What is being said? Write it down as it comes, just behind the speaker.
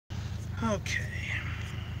Okay.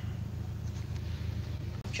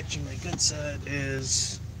 Catching my good side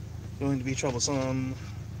is going to be troublesome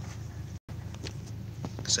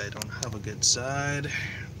because I don't have a good side.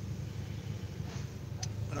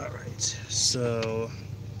 Alright, so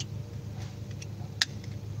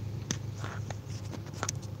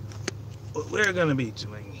what we're going to be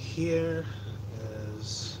doing here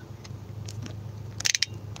is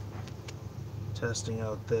testing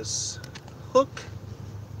out this hook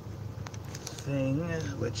thing,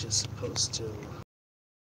 which is supposed to...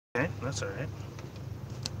 Okay, that's alright.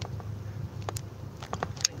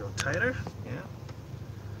 Go tighter, yeah.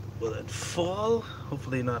 Will it fall?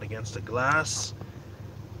 Hopefully not against the glass.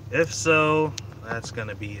 If so, that's going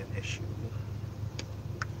to be an issue.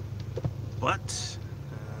 But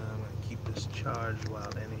I'm going to keep this charged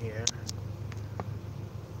while in here.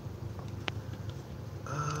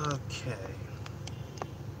 Okay.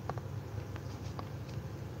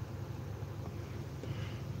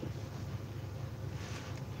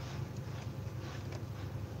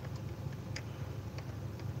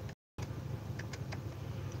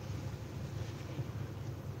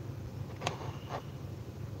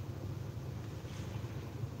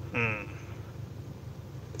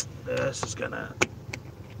 This is going to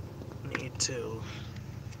need to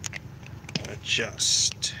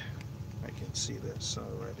adjust. I can see this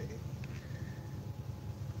already.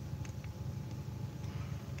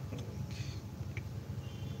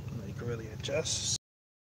 Like really adjust.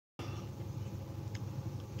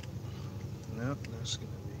 Nope, that's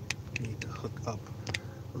gonna need to hook up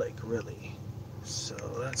like really. So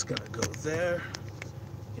that's gonna go there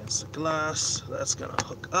against the glass. That's gonna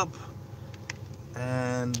hook up,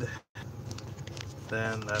 and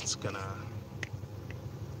then that's gonna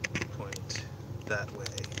point that way,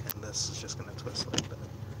 and this is just gonna twist like that.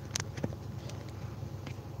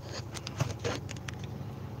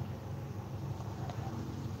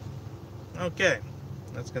 Okay,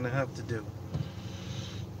 that's gonna have to do.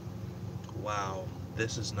 Wow,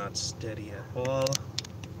 this is not steady at all.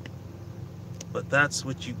 But that's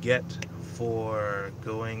what you get for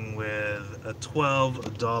going with a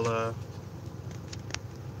 $12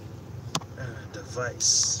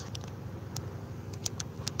 device.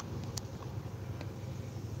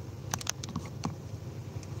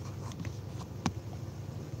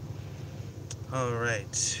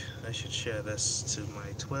 Alright, I should share this to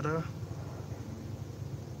my Twitter.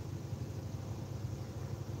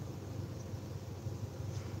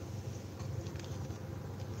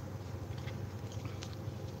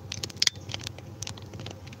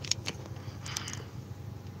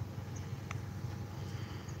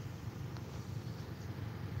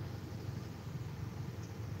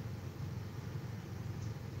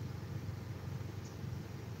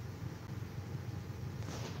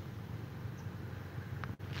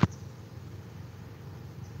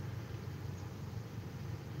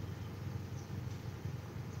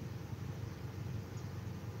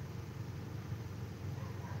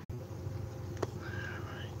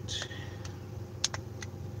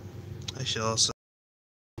 I should also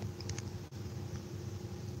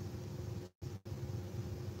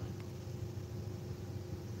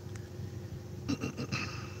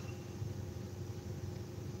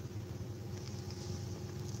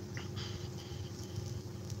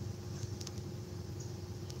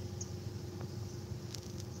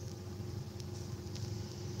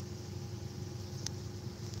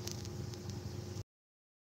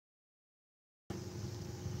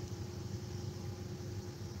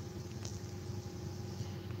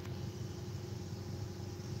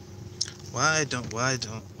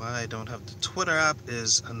why I don't have the Twitter app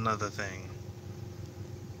is another thing.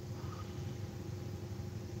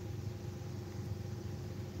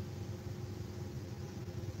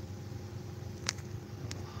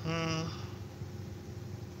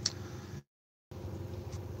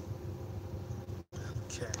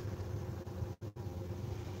 Okay.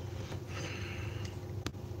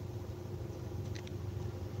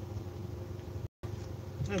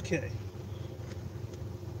 Okay.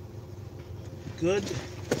 Good.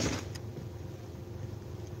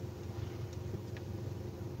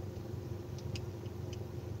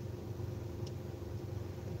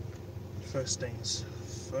 First things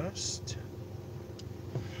first.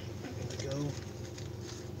 I'm gonna go.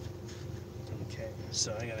 Okay,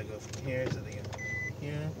 so I gotta go from here to the end,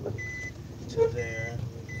 here to there.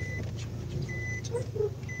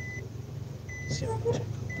 See how much it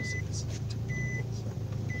costs.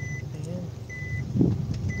 And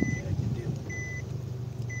I can do.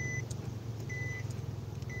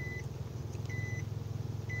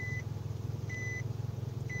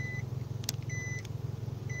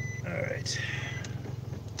 All right.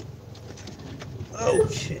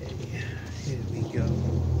 Okay, here we go.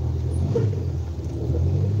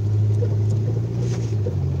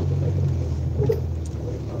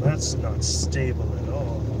 Well, that's not stable at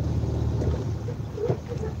all.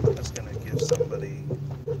 That's gonna give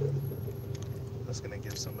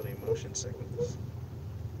somebody motion sickness.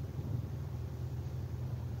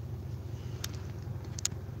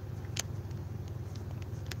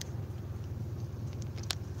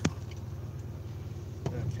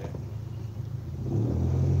 Okay.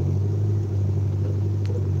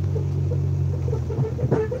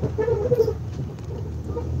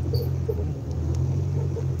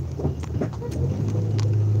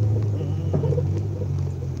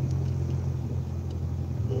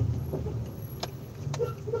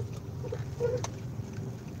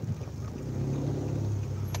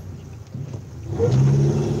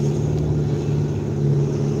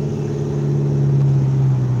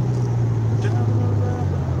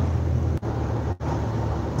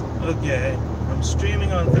 Okay, I'm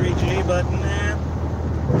streaming on 3G, but nah.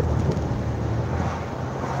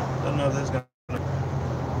 Don't know if this is gonna.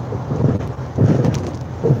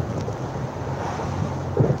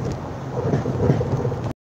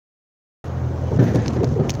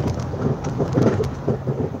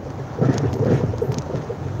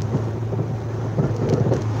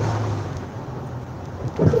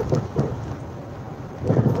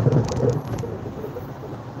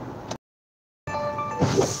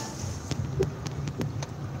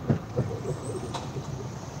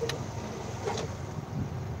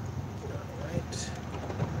 Alright.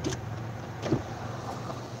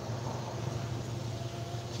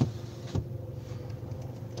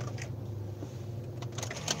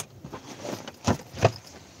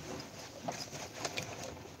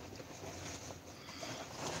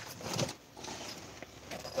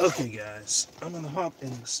 Okay, guys, I'm gonna hop in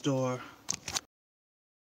the store.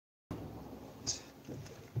 Gotta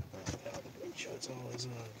make sure it's always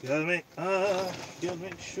on. Gotta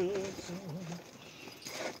make sure it's on.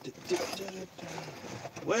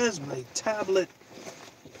 Where's my tablet?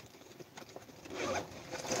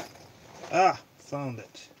 Ah, found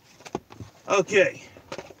it. Okay,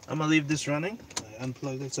 I'm gonna leave this running. I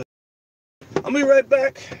unplugged it, so I'll be right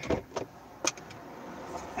back.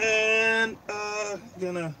 And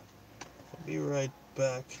gonna be right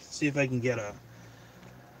back. See if I can get a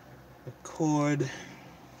cord.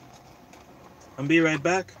 I'll be right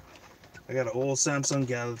back. I got an old Samsung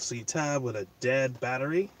Galaxy Tab with a dead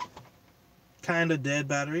battery. Kinda dead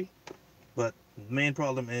battery. But the main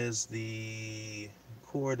problem is the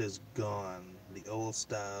cord is gone. The old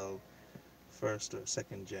style first or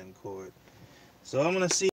second gen cord. So I'm gonna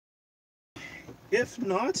see. If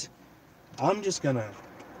not, I'm just gonna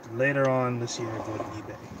later on this year go to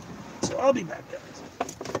eBay. So I'll be back, guys.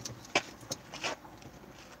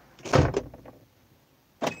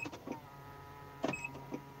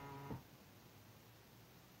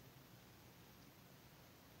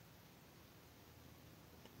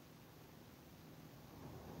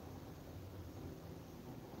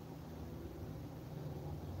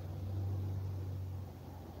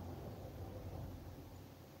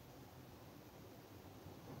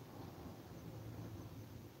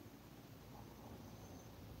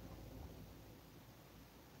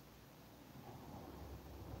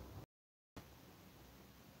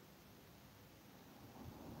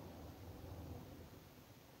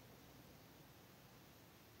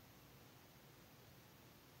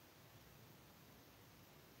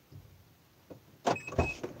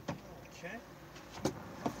 Okay.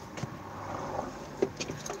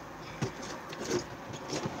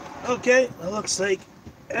 Okay, it looks like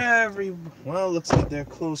looks like they're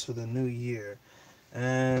closed for the new year.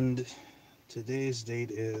 And today's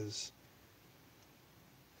date is,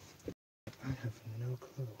 I have no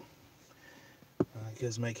clue.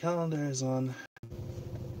 Because my calendar is on.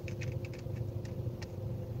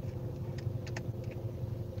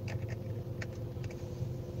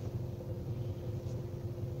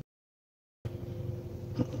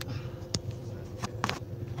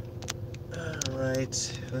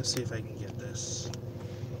 Alright, let's see if I can get this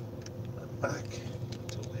back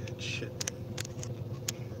to where it should be.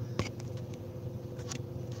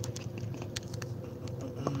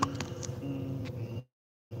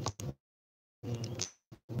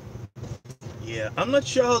 Yeah, I'm not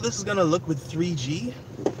sure how this is gonna look with 3G,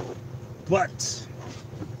 but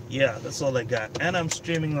yeah, that's all I got. And I'm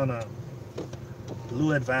streaming on a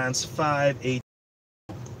Blue Advance 5 HD.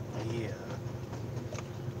 Yeah.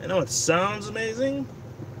 I know it sounds amazing,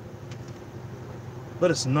 but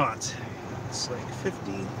it's not. It's like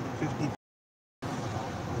 50.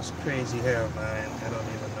 This crazy hair of mine. I don't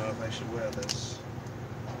even know if I should wear this.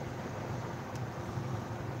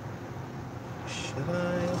 Should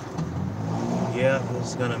I? Yeah, this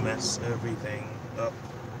is gonna mess everything up.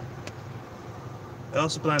 I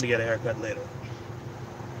also plan to get a haircut later.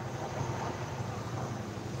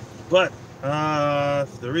 But,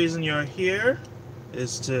 the reason you're here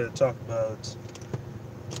is to talk about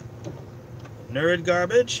nerd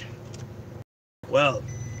garbage. Well,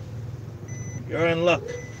 you're in luck.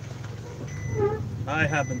 I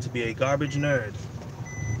happen to be a garbage nerd.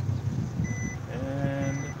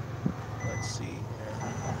 And let's see here.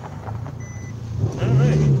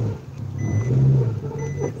 Alright.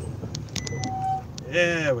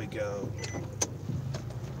 There we go.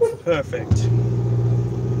 Perfect.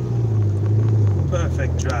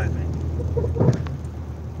 Perfect driving.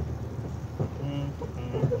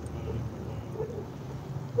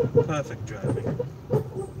 Perfect driving.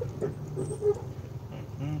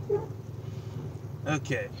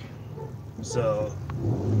 Okay. So,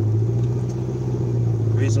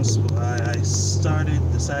 reasons why I decided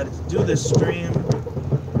to do this stream.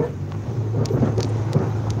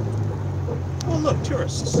 Oh look,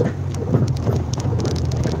 tourists.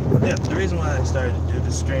 Yeah, the reason why I started to do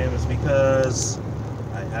this stream is because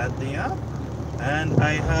I had the app and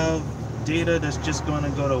I have data that's just going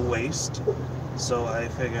to go to waste. So I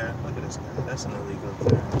figure, look at this guy, that's an illegal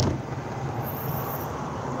thing.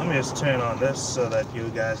 Let me just turn on this so that you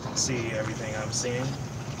guys can see everything I'm seeing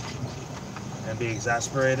and be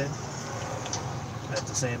exasperated at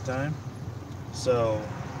the same time. So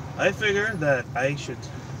I figure that I should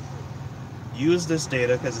use this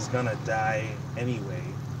data because it's gonna die anyway.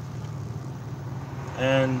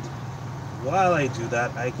 And while I do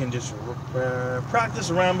that, I can just practice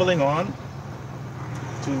rambling on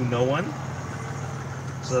to no one,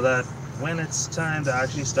 so that when it's time to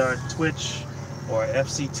actually start Twitch or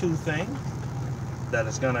FC2 thing, that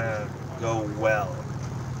it's gonna go well.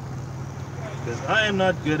 Because I am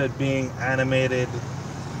not good at being animated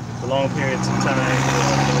for long periods of time.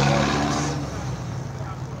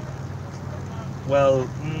 Well,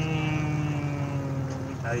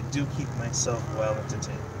 I do keep myself well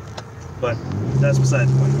entertained, but that's beside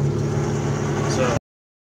the point. So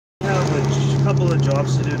I have a couple of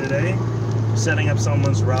jobs to do today: setting up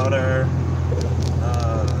someone's router,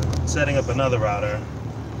 setting up another router.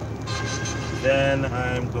 Then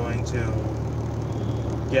I'm going to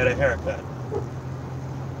get a haircut.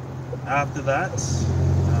 After that,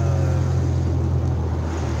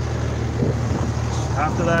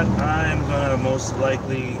 I'm gonna most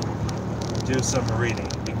likely do some reading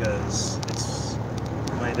because it's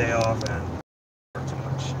my day off and work too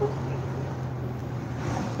much.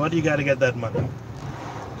 But you gotta get that money,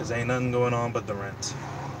 because ain't nothing going on but the rent.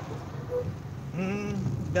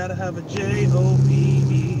 Gotta have a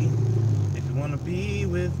J-O-B-E if you wanna be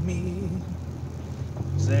with me.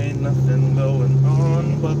 'Cause ain't nothing going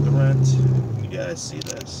on but the rent. You guys see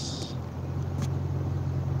this?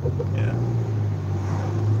 Yeah.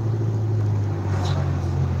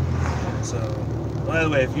 So, by the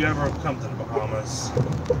way, if you ever come to the Bahamas,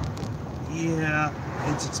 yeah,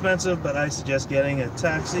 it's expensive, but I suggest getting a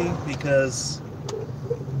taxi because,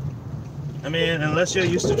 I mean, unless you're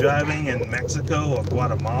used to driving in Mexico or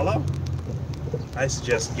Guatemala, I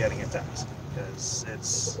suggest getting a taxi because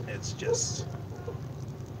it's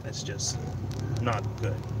just not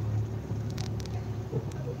good.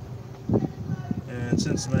 And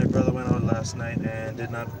since my brother went out last night and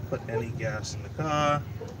did not put any gas in the car,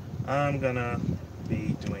 I'm gonna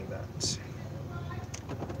be doing that.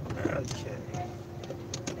 Okay.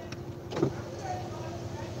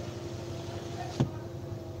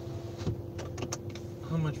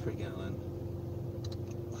 How much per gallon?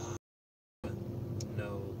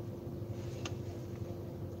 No.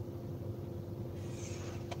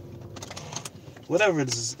 Whatever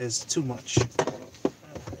it is too much.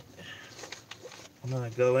 I'm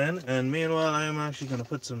gonna go in, and meanwhile, I am actually gonna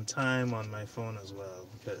put some time on my phone as well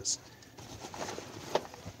because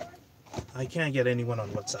I can't get anyone on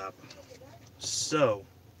WhatsApp. So,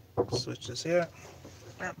 switch this here.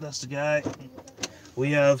 Yep, that's the guy.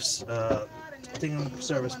 We have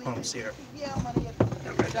service pumps here.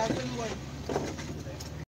 Okay.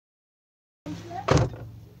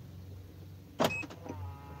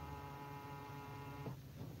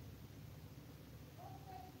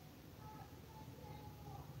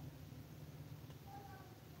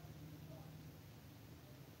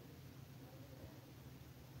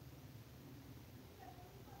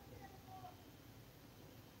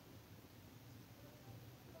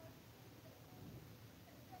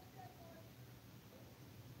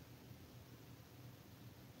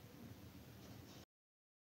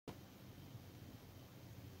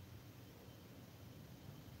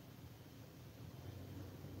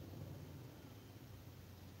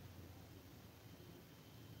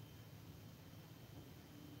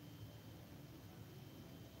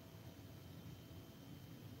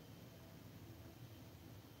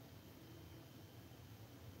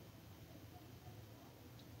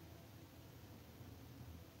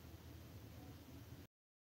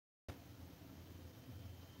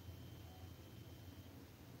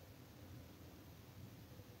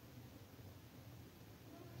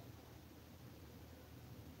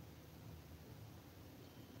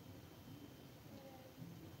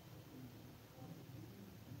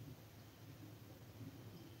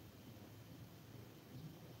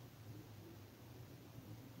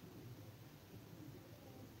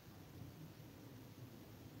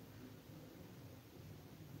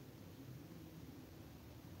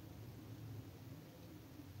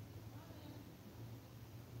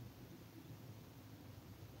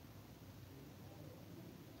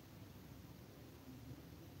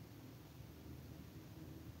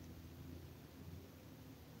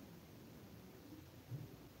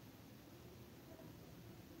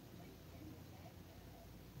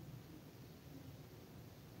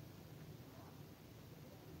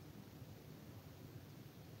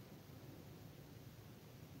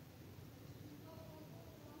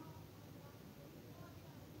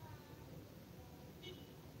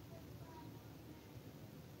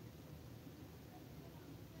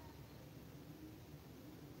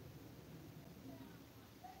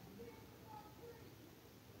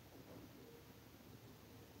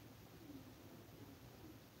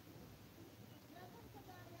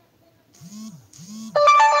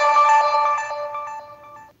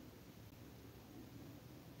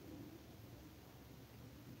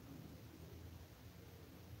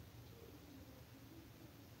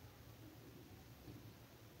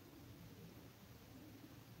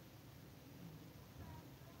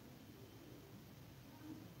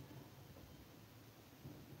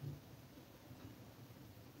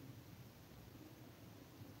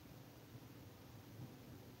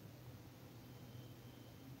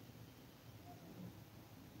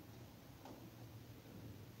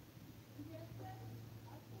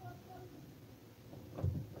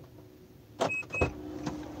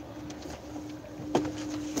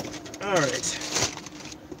 Alright.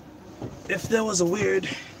 If there was a weird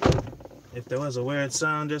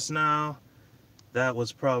sound just now, that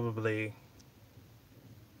was probably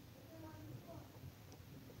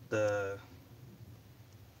the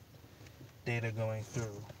data going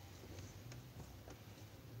through.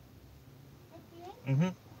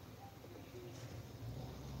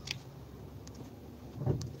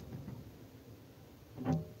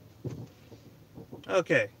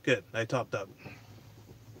 Okay, good. I topped up.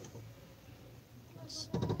 Let's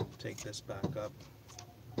take this back up.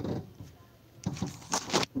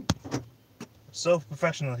 So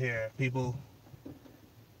professional here, people.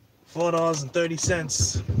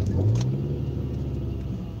 $4.30.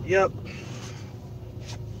 Yep.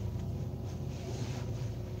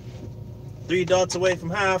 3 dots away from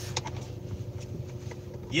half.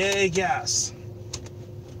 Yay, gas.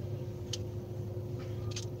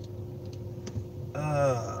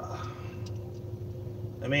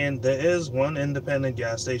 I mean, there is one independent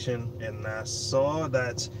gas station in Nassau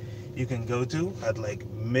that you can go to at like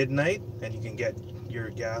midnight, and you can get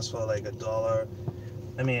your gas for like $1.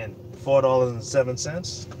 I mean,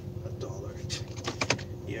 $4.07. $1.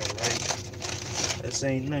 Yeah, right. This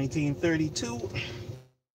ain't 1932.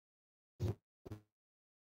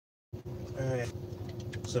 Alright.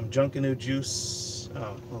 Some Junkanoo juice.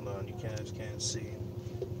 Oh, hold on. You just can't see.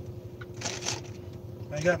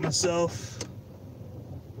 I got myself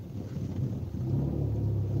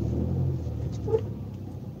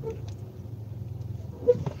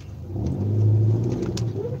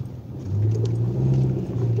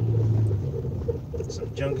some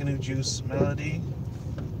Junkanoo juice melody.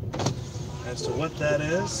 As to what that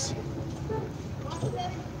is,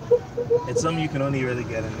 it's something you can only really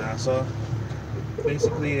get in Nassau.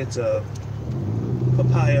 Basically, it's a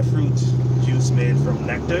papaya fruit juice made from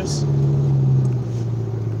nectars.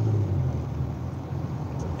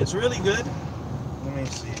 It's really good. Let me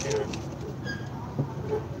see here.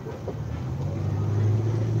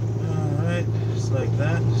 Alright, just like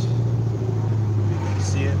that. You can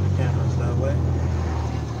see it, the camera's that way.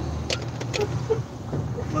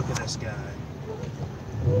 Look at this guy.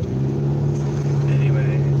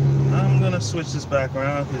 Anyway, I'm gonna switch this back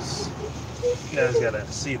around because you guys gotta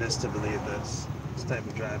see this to believe this. This type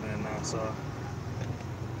of driving in Nassau.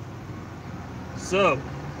 So,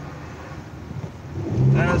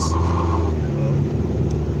 as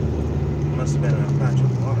must have been a patch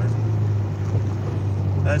of water.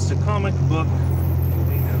 As the comic book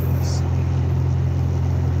movie news,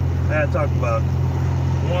 I had to talk about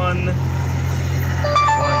one thing.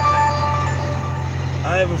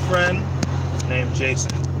 I have a friend named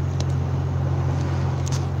Jason.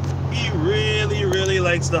 He really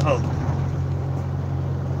likes the Hulk.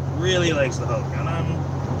 Really likes the Hulk, and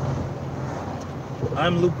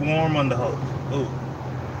I'm lukewarm on the Hulk. Ooh.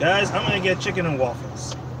 Guys, I'm gonna get chicken and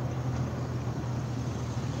waffles.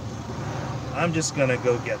 I'm just gonna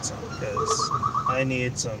go get some because I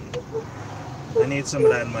need some of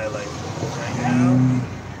that in my life right now.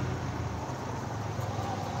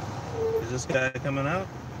 Is this guy coming out?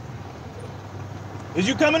 Is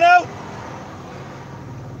you coming out?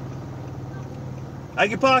 I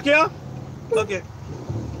can park here? Okay.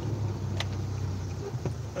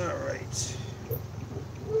 Alright.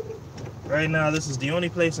 Right now, this is the only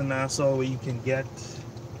place in Nassau where you can get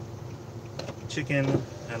chicken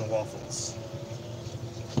and waffles.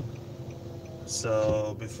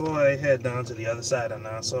 So before I head down to the other side of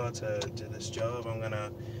Nassau to do this job, I'm gonna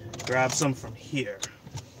grab some from here.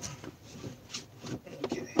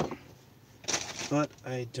 Okay. But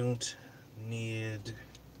I don't need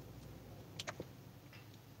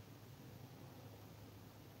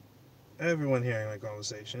everyone hearing my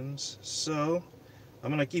conversations. So I'm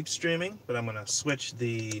gonna keep streaming, but I'm gonna switch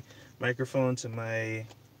the microphone to my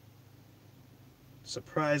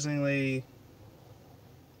surprisingly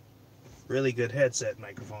really good headset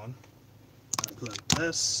microphone. I plug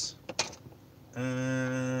this,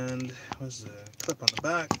 and what's the clip on the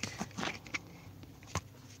back?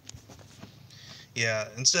 Yeah,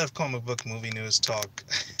 instead of comic book movie news talk,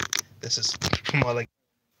 this is more like